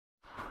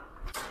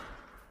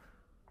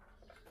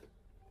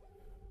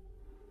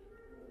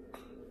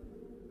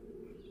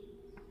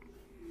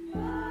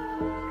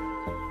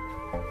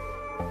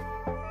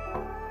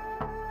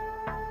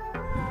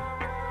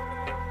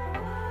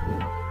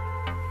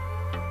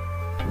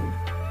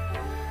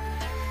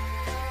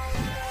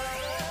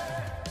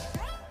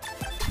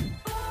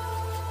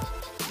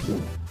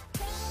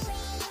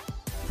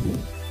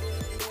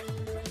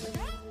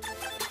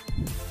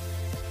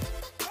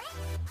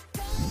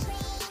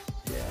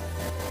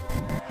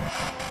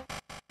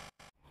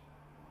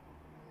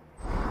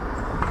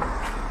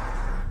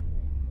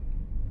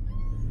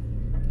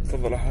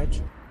تفضل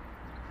حاج.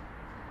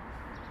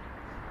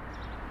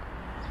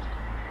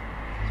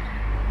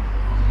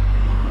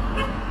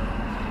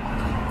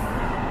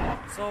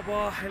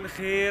 صباح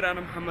الخير،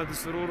 أنا محمد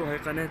سرور وهي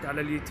قناة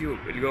على اليوتيوب.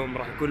 اليوم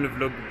راح يكون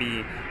الفلوج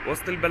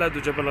بوسط البلد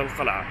وجبل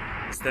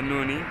القلعة.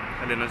 استنوني،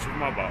 خلينا نشوف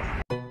مع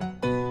بعض.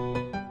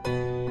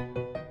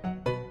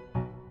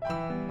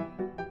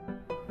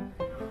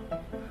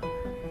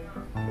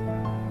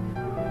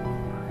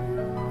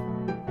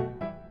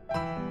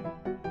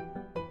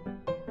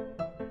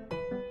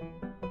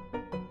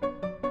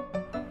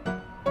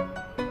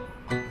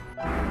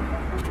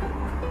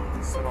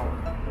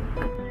 سرور.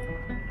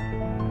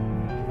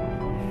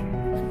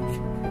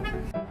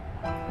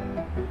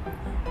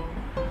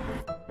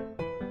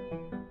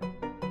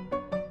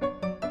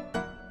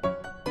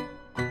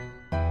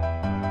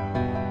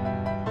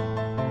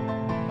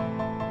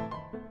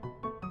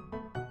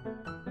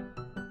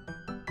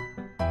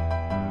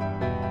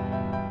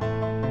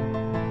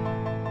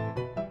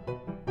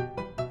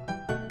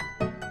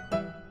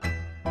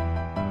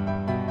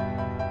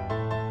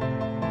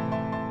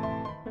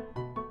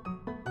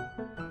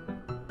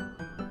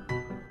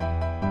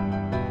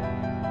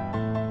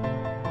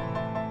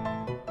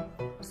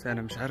 بس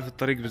أنا مش عارف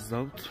الطريق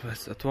بالضبط،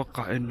 بس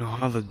أتوقع إنه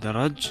هذا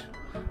الدرج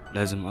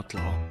لازم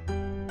أطلعه.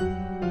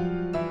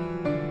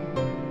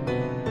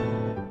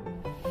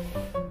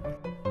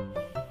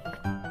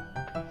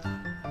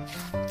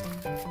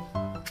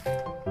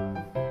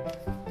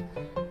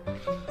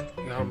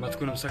 يا رب ما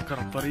تكون مسكر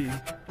الطريق.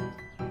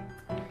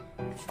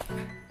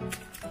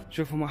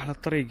 شوفوا ما أحلى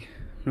الطريق،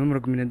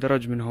 نمرق من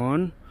الدرج من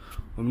هون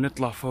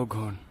وبنطلع فوق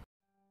هون.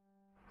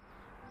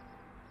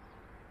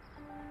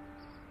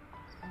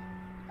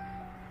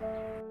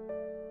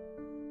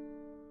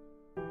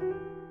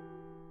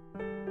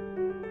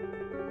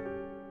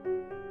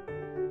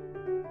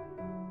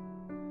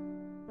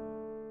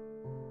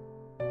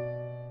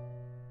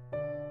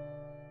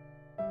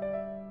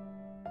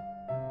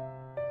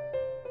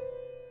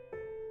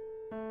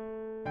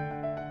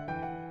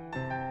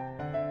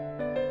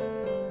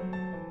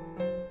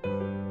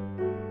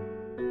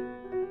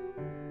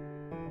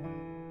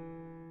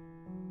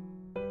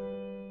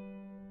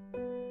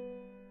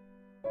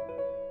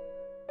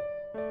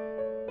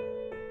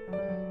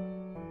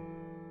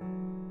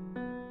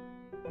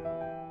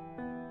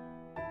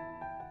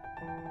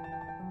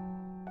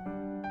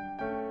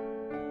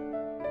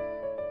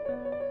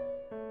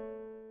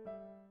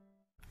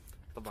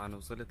 طبعا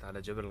وصلت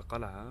على جبل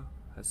القلعة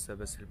هسه،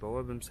 بس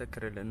البوابة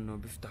مسكرة لأنه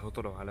بيفتحوا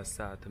طلعوا على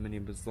الساعة 8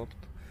 بالضبط،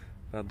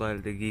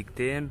 فضايل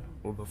دقيقتين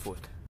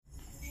وبفوت.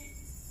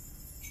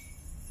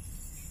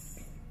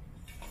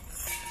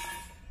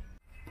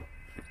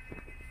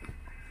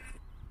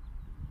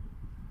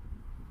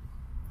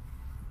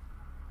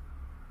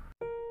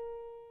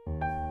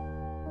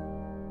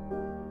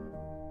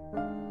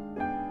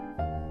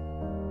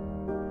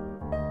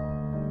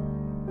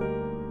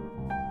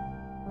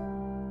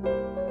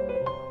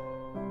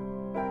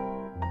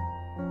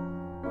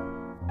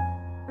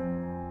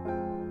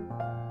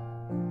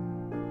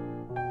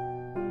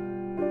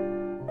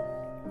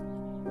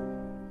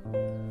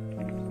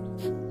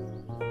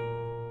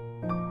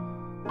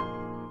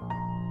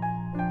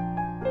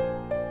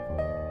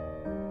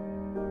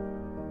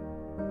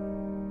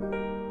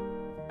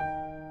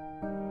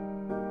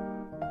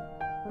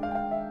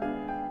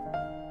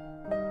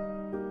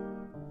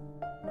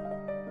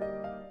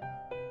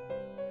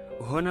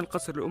 وهنا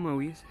القصر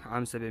الأموي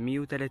عام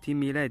 730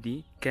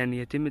 ميلادي كان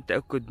يتم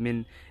التأكد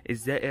من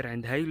الزائر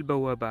عند هاي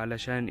البوابة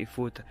علشان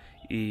يفوت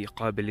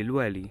يقابل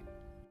الوالي.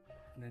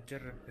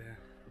 نجرب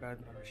بعد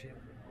ما مشيت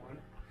من هون،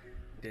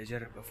 بدي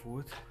أجرب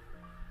أفوت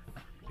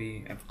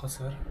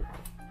بالقصر.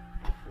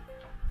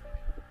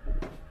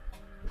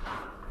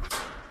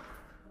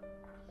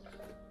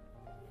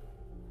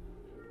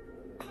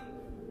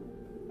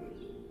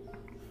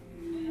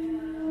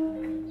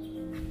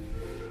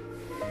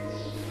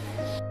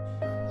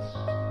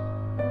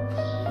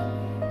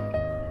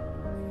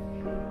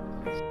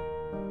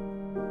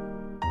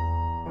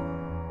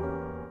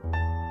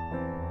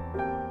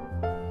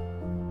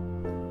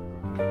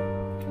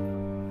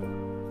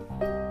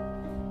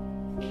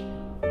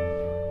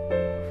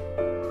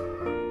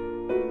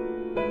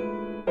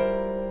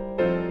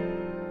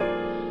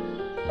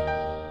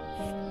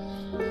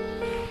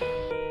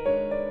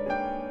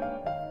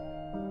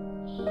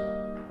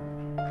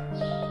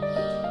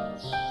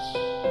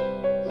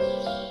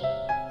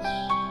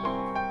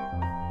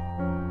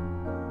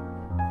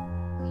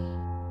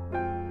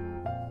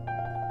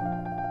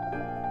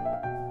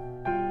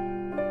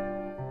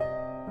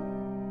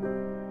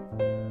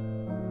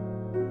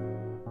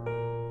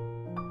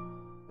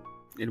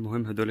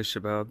 المهم هدول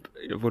الشباب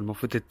اول ما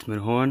فتت من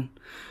هون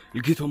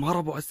لقيتهم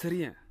هربوا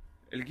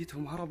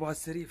على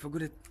السريع،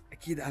 فقلت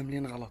اكيد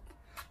عاملين غلط.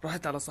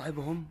 رحت على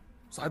صاحبهم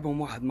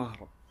واحد ما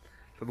هرب،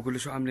 فبقول له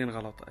شو عاملين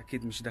غلط؟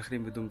 اكيد مش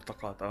داخلين بدون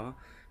بطاقات،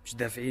 مش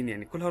دافعين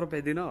يعني كلها ربع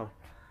دينار.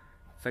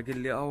 فقال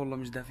لي والله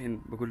مش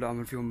دافعين. بقول له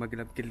اعمل فيهم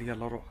مقلب. قال لي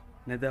يلا روح.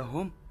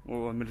 نداهم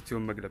وعملت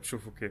فيهم مقلب.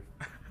 شوفوا كيف.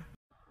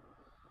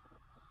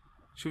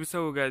 شو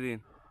بيسووا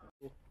قاعدين؟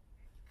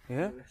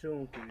 ايه شو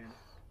ممكن يعني؟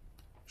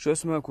 شو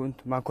اسمك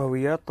وانت؟ معك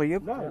هويات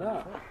طيب؟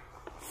 لا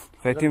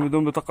فايتين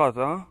بدون بطاقات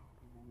ها؟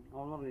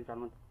 اول مره نيجي على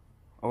المنطقه.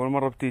 اول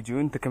مرة بتيجي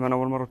وانت كمان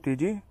اول مرة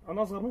بتيجي؟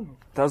 انا اصغر منهم.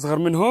 انت اصغر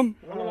منهم؟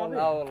 لا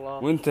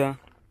والله. وانت؟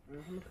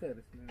 محمد خير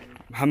اسمه.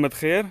 محمد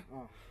خير؟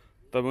 اه.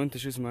 طيب وانت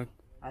شو اسمك؟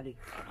 علي.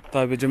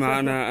 طيب يا جماعة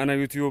أنا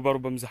يوتيوبر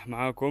وبمزح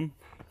معاكم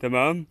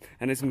تمام؟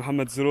 أنا اسمي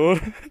محمد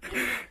سرور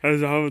أنا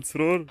اسمي محمد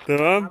سرور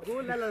تمام؟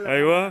 لا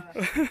أيوه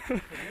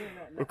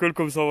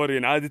وكلكم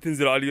مصورين عادي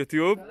تنزلوا على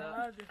اليوتيوب؟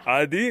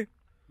 عادي؟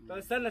 طيب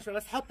استنى شوي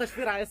بس حط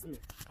تشفير على اسمي.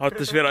 حط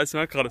تشفير على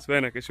اسمك خلص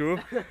وينك أشوف؟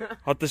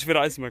 حط تشفير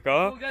على اسمك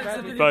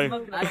طيب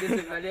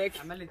عليك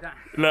عمل لي دعم.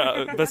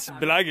 لا بس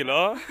بالعقل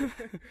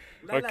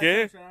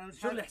أوكي؟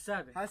 شو اللي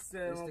حسابي؟ حس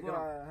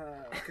موضوع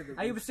كذا.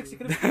 ايوه بس سكسي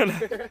كذا.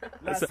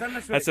 لا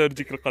استنى شوي هسه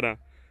أورجيك القناة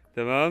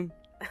تمام؟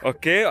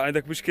 أوكي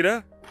عندك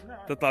مشكلة؟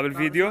 تطلع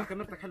بالفيديو؟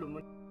 كاميرتك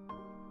حلوه.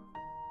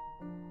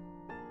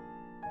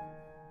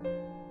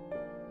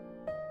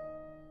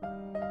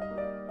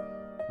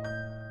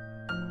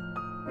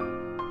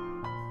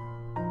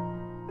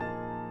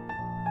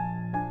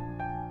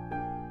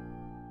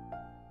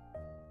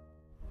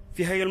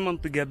 في هاي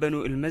المنطقة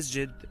بنوا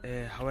المسجد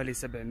حوالي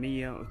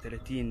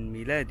 730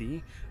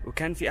 ميلادي،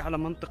 وكان في أعلى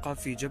منطقة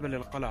في جبل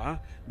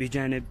القلعة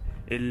بجانب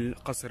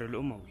القصر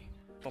الأموي.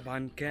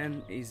 طبعا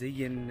كان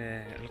يزين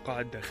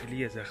القاعة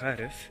الداخلية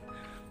زخارف،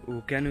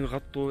 وكانوا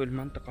يغطوا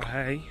المنطقة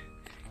هاي،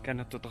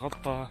 كانت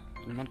تتغطى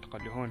المنطقة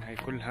اللي هون هاي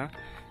كلها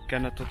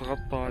كانت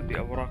تتغطى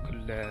بأوراق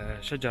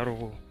الشجر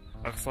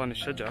وأغصان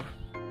الشجر.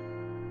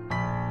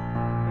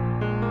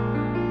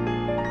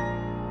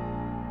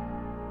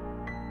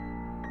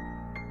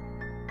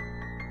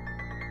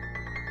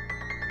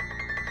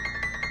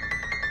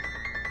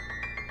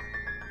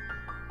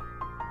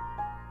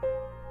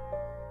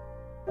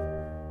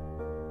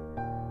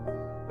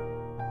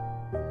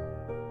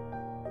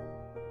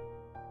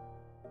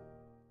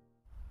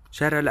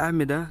 شارع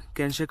الأعمدة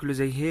كان شكله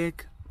زي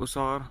هيك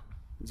وصار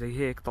زي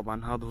هيك.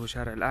 طبعا هذا هو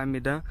شارع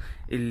الأعمدة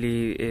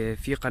اللي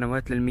فيه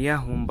قنوات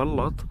للمياه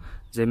ومبلط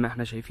زي ما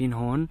احنا شايفين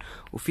هون،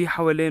 وفي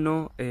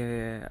حوالينه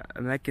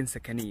أماكن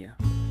سكنية.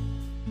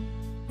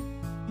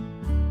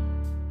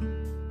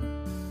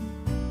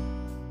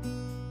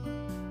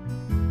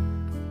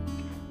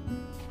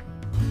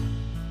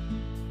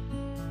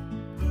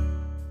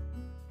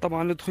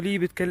 طبعا الدخولية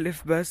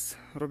بتكلف بس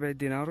ربع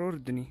دينار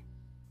أردني.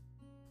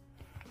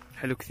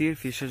 حلو كثير،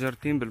 في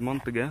شجرتين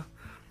بالمنطقة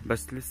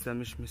بس لسه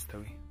مش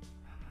مستوي.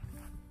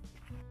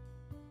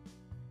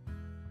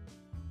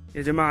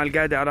 يا جماعة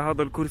القعدة على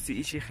هذا الكرسي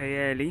اشي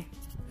خيالي،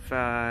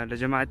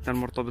 فلجماعتنا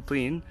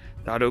المرتبطين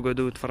تعالوا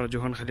اقعدوا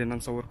وتفرجوا هون. خلينا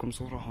نصوركم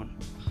صورة هون.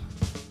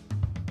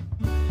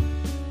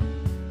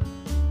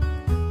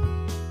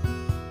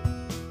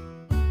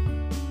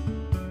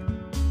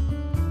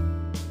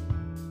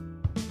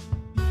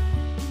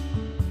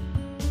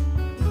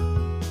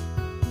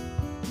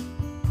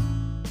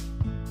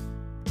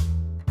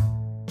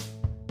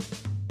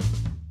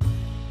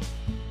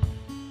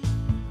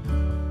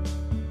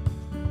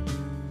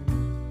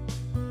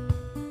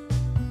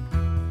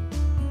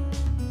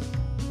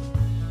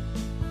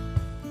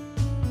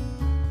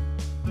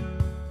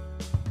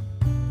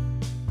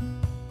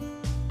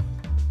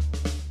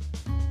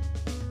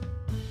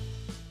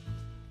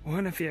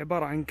 وهنا في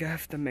عبارة عن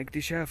كهف تم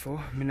اكتشافه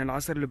من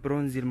العصر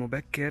البرونزي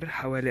المبكر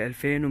حوالي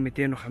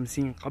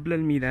 2250 قبل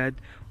الميلاد،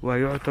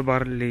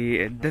 ويعتبر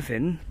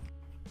للدفن.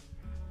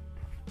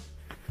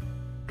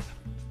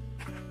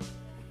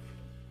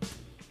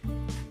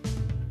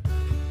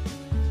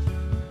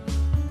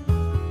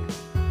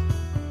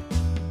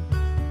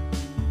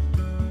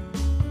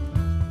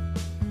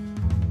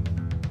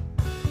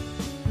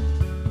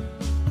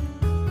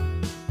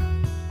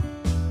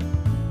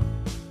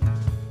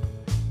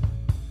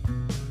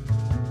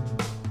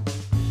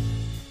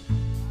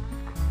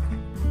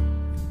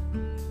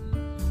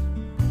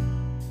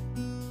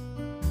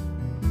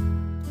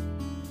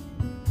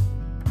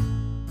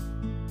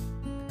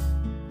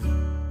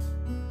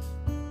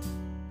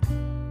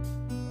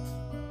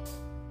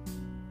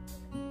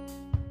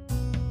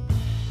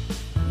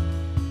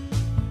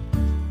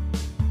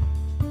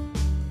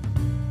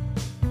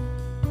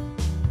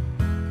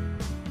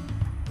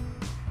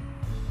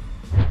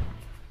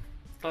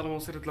 طالما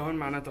وصلت لهون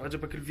معناته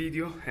عجبك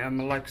الفيديو،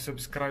 اعمل لايك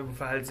وسبسكرايب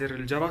وفعل زر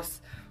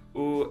الجرس،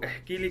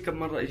 واحكي لي كم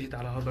مرة اجيت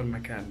على هذا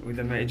المكان،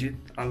 واذا ما اجيت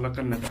علق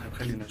لنا تحت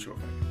خلينا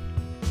نشوفك.